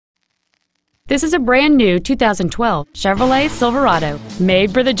This is a brand new 2012 Chevrolet Silverado,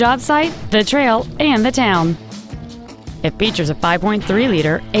 made for the job site, the trail, and the town. It features a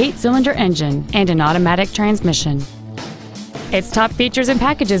 5.3-liter, 8-cylinder engine and an automatic transmission. Its top features and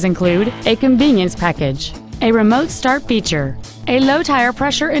packages include a convenience package, a remote start feature, a low tire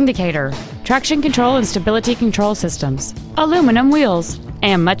pressure indicator, traction control and stability control systems, aluminum wheels,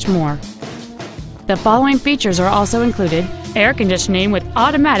 and much more. The following features are also included: air conditioning with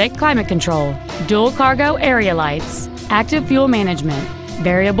automatic climate control, dual cargo area lights, active fuel management,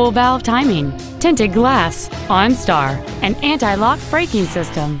 variable valve timing, tinted glass, OnStar, an anti-lock braking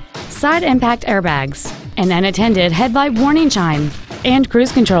system, side impact airbags, an unattended headlight warning chime, and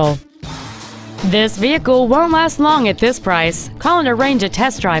cruise control. This vehicle won't last long at this price. Call and arrange a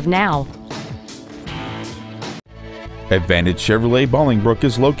test drive now. Advantage Chevrolet Bolingbrook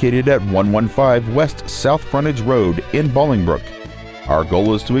is located at 115 West South Frontage Road in Bolingbrook. Our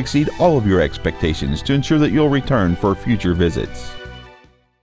goal is to exceed all of your expectations to ensure that you'll return for future visits.